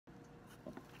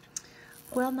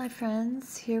Well, my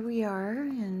friends, here we are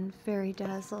in Fairy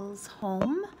Dazzle's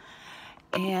home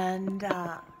and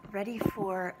ready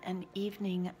for an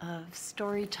evening of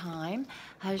story time.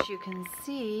 As you can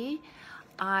see,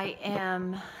 I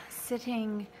am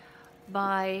sitting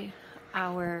by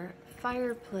our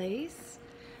fireplace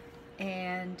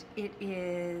and it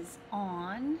is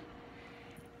on.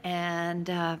 And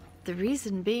the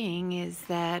reason being is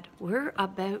that we're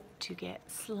about to get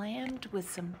slammed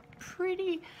with some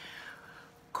pretty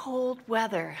cold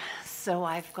weather. So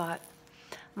I'm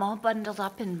all bundled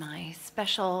up in my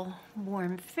special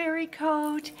warm fairy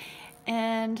coat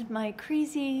and my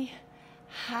crazy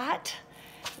hat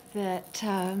that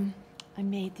I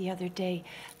made the other day.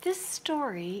 This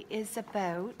story is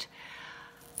about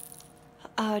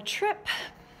a trip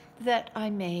that I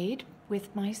made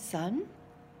with my son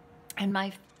and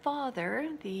my father,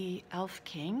 the Elf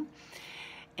King,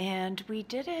 and we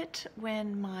did it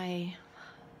when my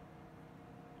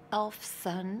elf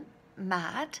son,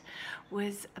 Matt,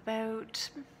 was about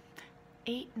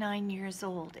 8-9 years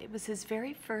old. It was his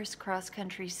very first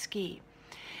cross-country ski.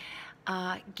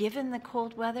 Given the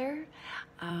cold weather,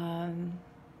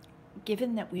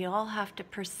 given that we all have to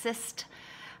persist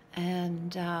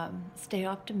and stay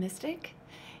optimistic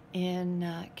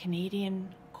in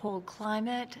Canadian cold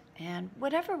climate and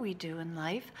whatever we do in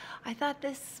life, I thought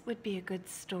this would be a good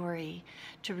story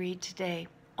to read today.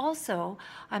 Also,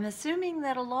 I'm assuming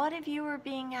that a lot of you are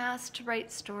being asked to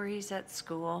write stories at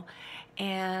school,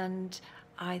 and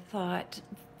I thought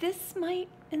this might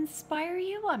inspire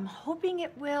you. I'm hoping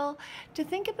it will, to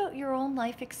think about your own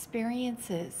life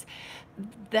experiences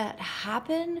that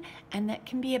happen and that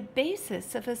can be a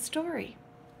basis of a story.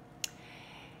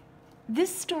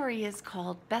 This story is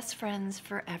called Best Friends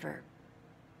Forever,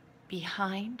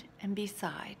 Behind and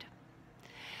Beside.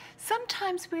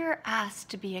 Sometimes we are asked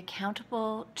to be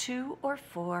accountable to or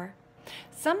for.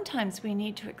 Sometimes we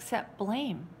need to accept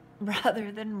blame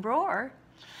rather than roar.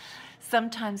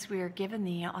 Sometimes we are given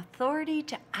the authority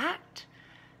to act.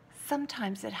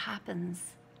 Sometimes it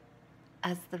happens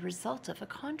as the result of a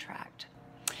contract.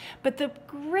 But the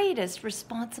greatest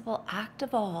responsible act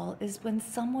of all is when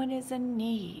someone is in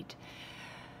need.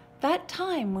 That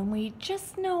time when we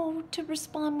just know to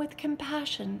respond with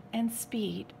compassion and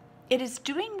speed. It is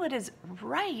doing what is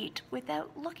right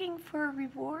without looking for a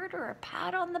reward or a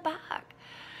pat on the back.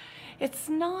 It's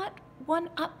not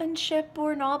one-upmanship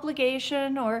or an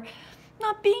obligation or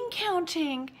not being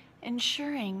counting,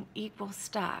 ensuring equal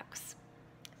stacks.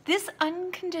 This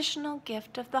unconditional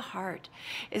gift of the heart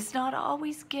is not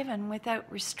always given without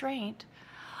restraint,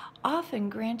 often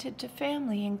granted to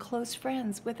family and close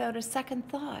friends without a second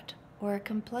thought or a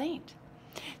complaint.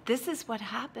 This is what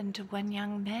happened to one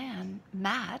young man,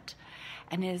 Matt,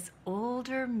 and his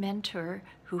older mentor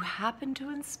who happened to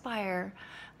inspire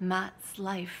Matt's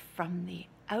life from the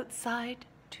outside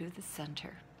to the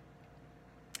center.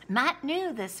 Matt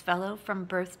knew this fellow from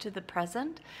birth to the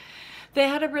present. They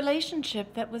had a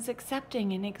relationship that was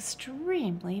accepting and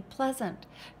extremely pleasant.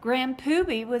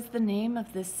 Grandpooby was the name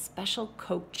of this special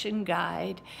coach and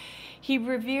guide. He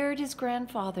revered his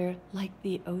grandfather like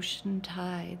the ocean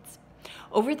tides.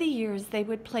 Over the years, they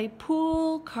would play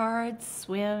pool, cards,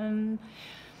 swim,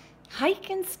 hike,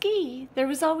 and ski. There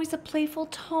was always a playful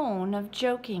tone of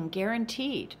joking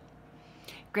guaranteed.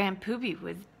 Grandpooby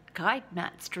would guide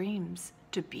Matt's dreams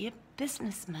to be a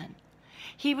businessman.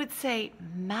 He would say,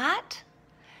 Matt,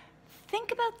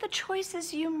 think about the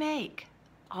choices you make.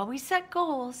 Always set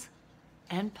goals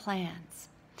and plans.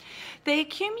 They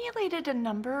accumulated a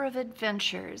number of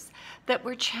adventures that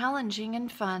were challenging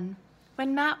and fun.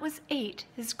 When Matt was 8,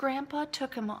 his grandpa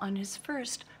took him on his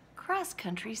first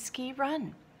cross-country ski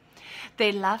run.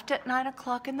 They left at 9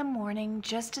 o'clock in the morning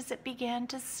just as it began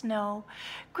to snow.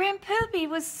 Grandpooby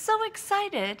was so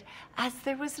excited as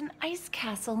there was an ice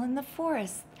castle in the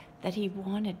forest that he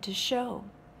wanted to show.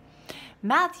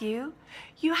 Matthew,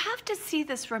 you have to see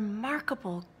this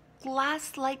remarkable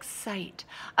glass-like sight,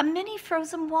 a mini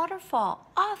frozen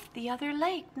waterfall off the other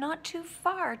lake, not too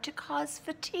far to cause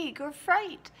fatigue or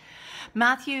fright.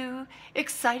 Matthew,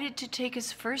 excited to take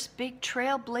his first big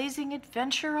trailblazing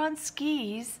adventure on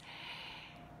skis,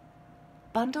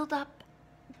 bundled up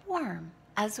warm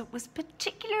as it was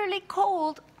particularly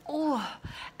cold. Oh,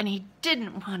 and he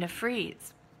didn't want to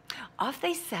freeze. Off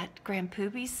they set.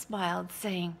 Grandpooby smiled,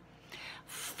 saying,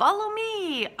 Follow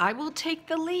me, I will take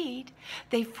the lead.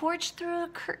 They forged through a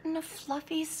curtain of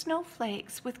fluffy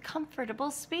snowflakes with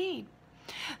comfortable speed.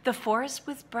 The forest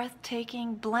was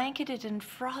breathtaking, blanketed in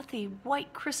frothy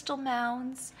white crystal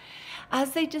mounds.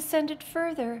 As they descended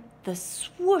further, the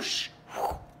swoosh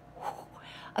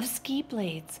of ski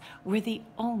blades were the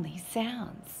only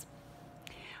sounds.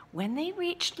 When they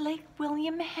reached Lake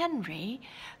William Henry,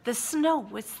 the snow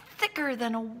was thicker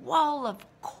than a wall of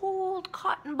cold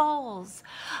cotton balls.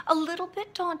 A little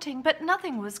bit daunting, but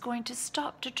nothing was going to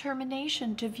stop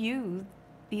determination to view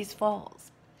these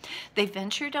falls. They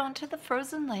ventured onto the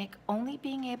frozen lake, only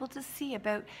being able to see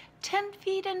about 10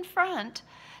 feet in front.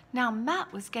 Now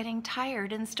Matt was getting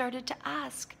tired and started to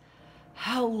ask,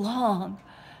 "How long?"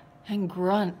 and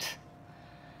grunt.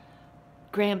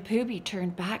 Grandpooby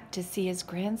turned back to see his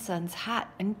grandson's hat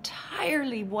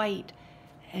entirely white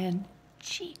and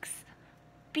cheeks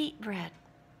beet red.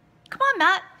 "Come on,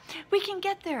 Matt, we can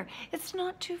get there. It's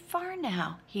not too far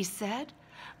now," he said,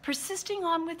 persisting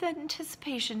on with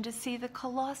anticipation to see the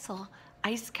colossal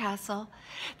ice castle.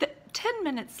 10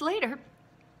 minutes later,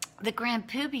 the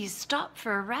Grandpoobies stopped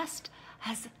for a rest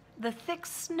as the thick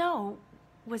snow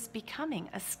was becoming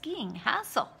a skiing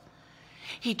hassle.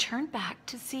 He turned back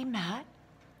to see Matt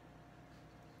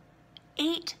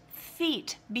 8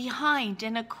 feet behind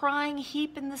in a crying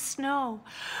heap in the snow.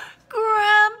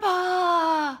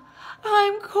 "Grandpa,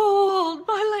 I'm cold.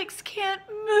 My legs can't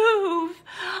move.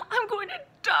 I'm going to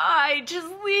die. Just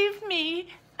leave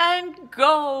me and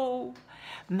go."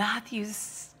 "Matthew,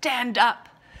 stand up.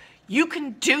 You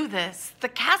can do this. The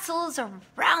castle is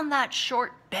around that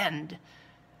short bend."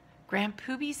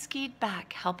 Grandpooby skied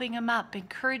back, helping him up,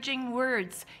 encouraging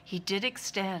words he did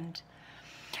extend.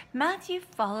 Matthew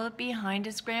followed behind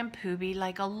his Grandpooby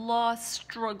like a lost,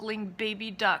 struggling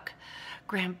baby duck.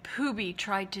 Grandpooby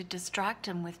tried to distract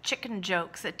him with chicken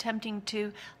jokes, attempting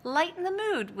to lighten the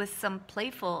mood with some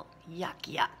playful yuck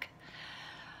yuck.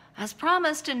 As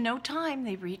promised, in no time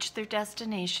they reached their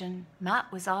destination. Matt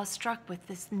was awestruck with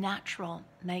this natural,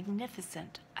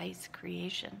 magnificent ice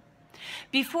creation.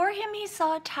 Before him he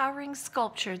saw a towering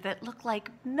sculpture that looked like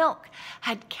milk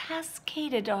had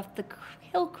cascaded off the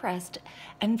hill crest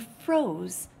and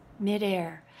froze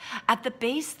midair. At the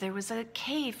base there was a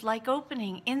cave-like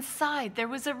opening. Inside there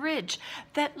was a ridge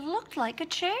that looked like a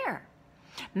chair.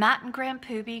 Matt and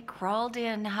Grandpooby crawled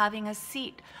in, having a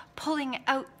seat, pulling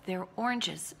out their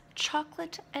oranges,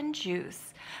 chocolate, and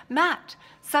juice. "Matt,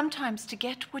 sometimes to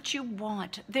get what you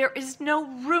want, there is no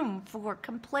room for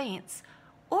complaints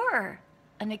or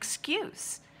an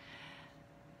excuse."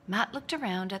 Matt looked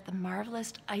around at the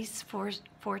marvelous ice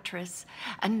fortress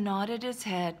and nodded his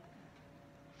head.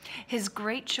 His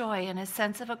great joy and his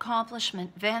sense of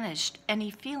accomplishment vanished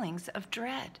any feelings of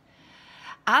dread.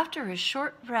 After a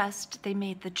short rest, they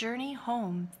made the journey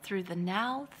home through the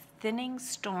now thinning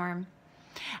storm,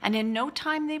 and in no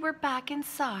time they were back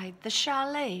inside the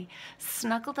chalet,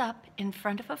 snuggled up in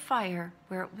front of a fire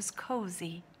where it was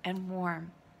cozy and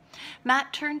warm.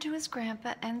 Matt turned to his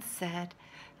grandpa and said,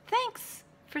 "Thanks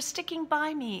for sticking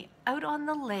by me out on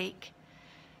the lake.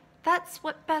 That's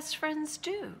what best friends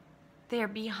do. They're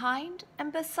behind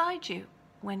and beside you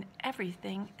when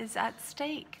everything is at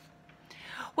stake."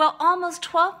 Well, almost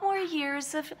 12 more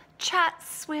years of chats,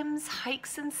 swims,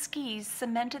 hikes, and skis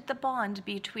cemented the bond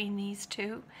between these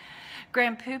two.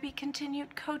 Grandpooby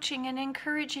continued coaching and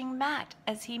encouraging Matt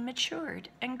as he matured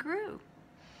and grew.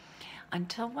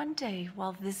 Until one day,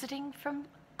 while visiting from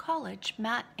college,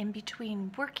 Matt, in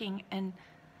between working and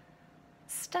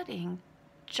studying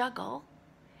juggle,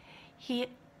 he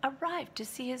arrived to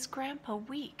see his grandpa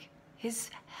weak. His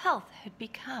health had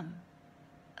become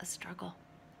a struggle.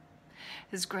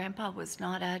 His grandpa was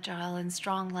not agile and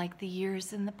strong like the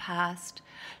years in the past.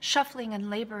 Shuffling and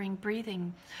laboring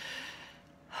breathing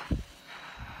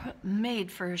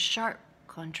made for a sharp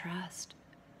contrast.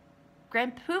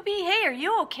 "Grandpooby, hey, are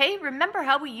you okay? Remember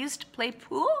how we used to play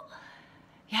pool?"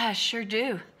 "Yeah, sure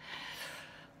do."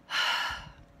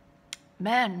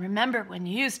 "Man, remember when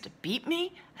you used to beat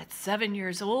me at 7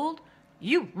 years old?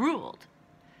 You ruled."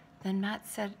 Then Matt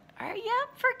said, "Are you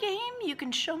up for game? You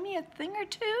can show me a thing or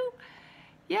two?"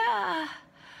 "Yeah.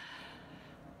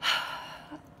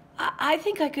 I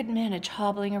think I could manage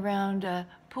hobbling around a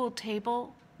pool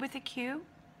table with a cue."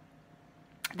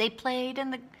 They played,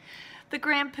 and the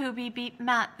Grandpooby beat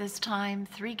Matt this time,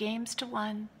 3 games to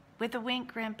 1. With a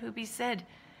wink, Grandpooby said,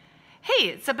 "Hey,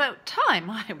 it's about time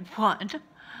I won."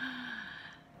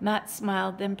 Matt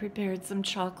smiled, then prepared some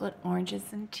chocolate,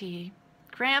 oranges, and tea.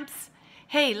 "Gramps,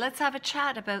 hey, let's have a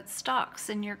chat about stocks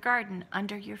in your garden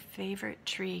under your favorite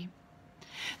tree."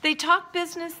 They talked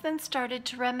business, then started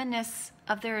to reminisce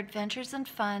of their adventures and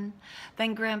fun.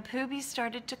 Then Grandpooby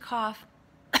started to cough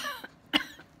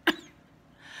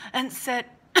and said,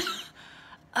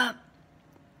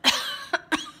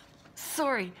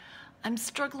 "Sorry, I'm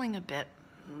struggling a bit,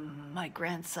 my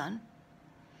grandson."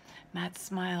 Matt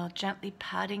smiled, gently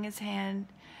patting his hand,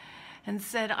 and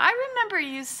said, "I remember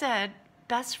you said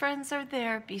best friends are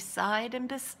there beside and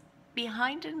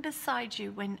behind and beside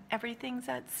you when everything's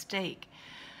at stake.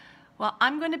 Well,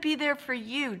 I'm going to be there for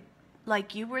you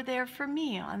like you were there for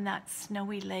me on that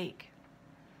snowy lake.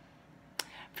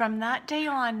 From that day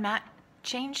on, Matt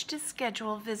changed his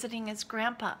schedule, visiting his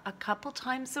grandpa a couple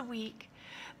times a week.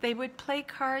 They would play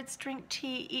cards, drink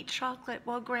tea, eat chocolate,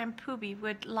 while Grandpoobie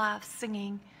would laugh,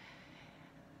 singing,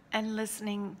 and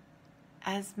listening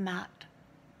as Matt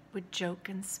would joke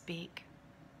and speak.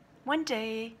 One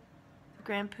day,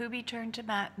 Grandpoobie turned to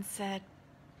Matt and said,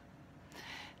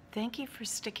 "Thank you for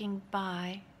sticking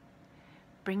by,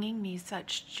 bringing me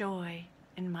such joy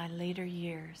in my later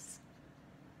years.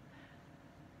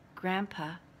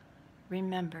 Grandpa,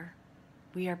 remember,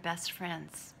 we are best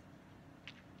friends."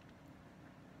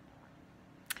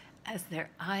 As their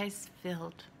eyes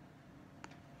filled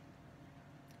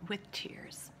with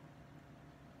tears.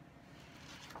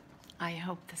 I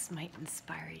hope this might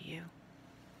inspire you.